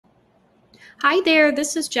Hi there,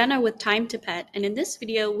 this is Jenna with Time to Pet, and in this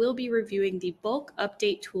video, we'll be reviewing the bulk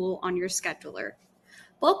update tool on your scheduler.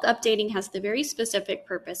 Bulk updating has the very specific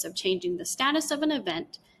purpose of changing the status of an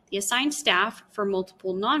event, the assigned staff for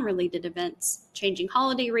multiple non-related events, changing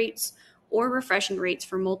holiday rates, or refreshing rates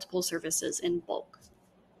for multiple services in bulk.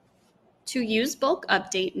 To use bulk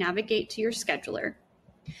update, navigate to your scheduler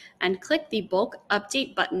and click the bulk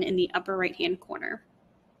update button in the upper right-hand corner.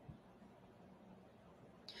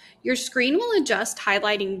 Your screen will adjust,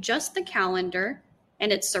 highlighting just the calendar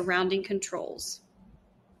and its surrounding controls.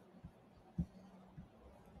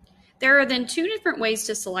 There are then two different ways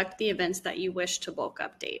to select the events that you wish to bulk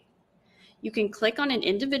update. You can click on an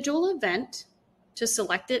individual event to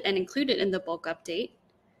select it and include it in the bulk update.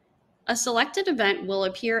 A selected event will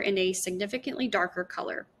appear in a significantly darker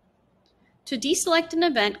color. To deselect an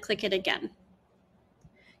event, click it again.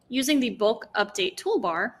 Using the bulk update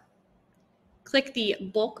toolbar, click the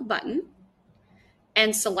bulk button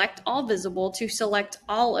and select all visible to select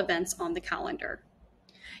all events on the calendar.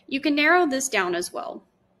 You can narrow this down as well.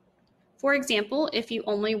 For example, if you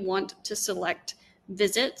only want to select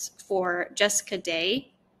visits for Jessica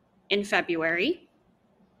Day in February,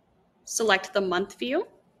 select the month view,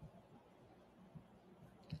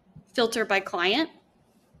 filter by client,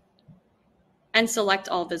 and select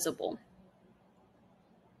all visible.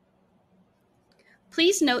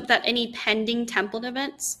 Please note that any pending template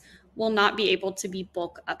events will not be able to be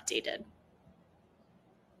bulk updated.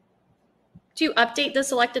 To update the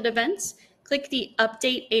selected events, click the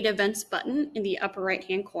Update 8 Events button in the upper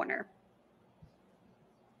right-hand corner.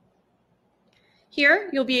 Here,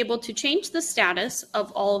 you'll be able to change the status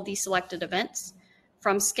of all of the selected events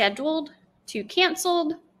from scheduled to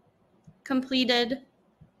canceled, completed,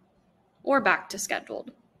 or back to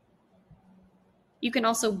scheduled. You can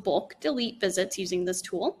also bulk delete visits using this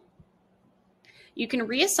tool. You can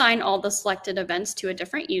reassign all the selected events to a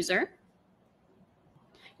different user.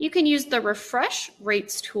 You can use the Refresh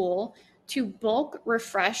Rates tool to bulk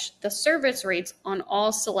refresh the service rates on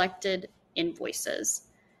all selected invoices.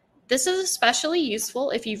 This is especially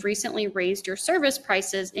useful if you've recently raised your service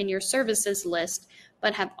prices in your services list,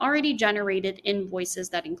 but have already generated invoices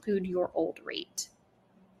that include your old rate.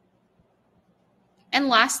 And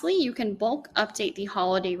lastly, you can bulk update the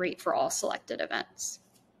holiday rate for all selected events.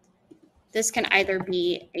 This can either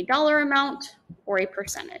be a dollar amount or a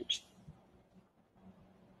percentage.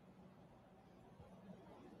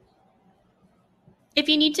 If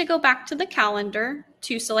you need to go back to the calendar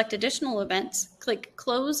to select additional events, click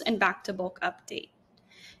Close and Back to Bulk Update.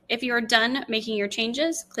 If you are done making your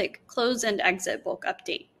changes, click Close and Exit Bulk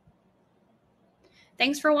Update.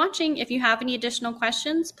 Thanks for watching. If you have any additional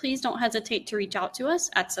questions, please don't hesitate to reach out to us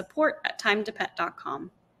at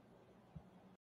support@timetopet.com.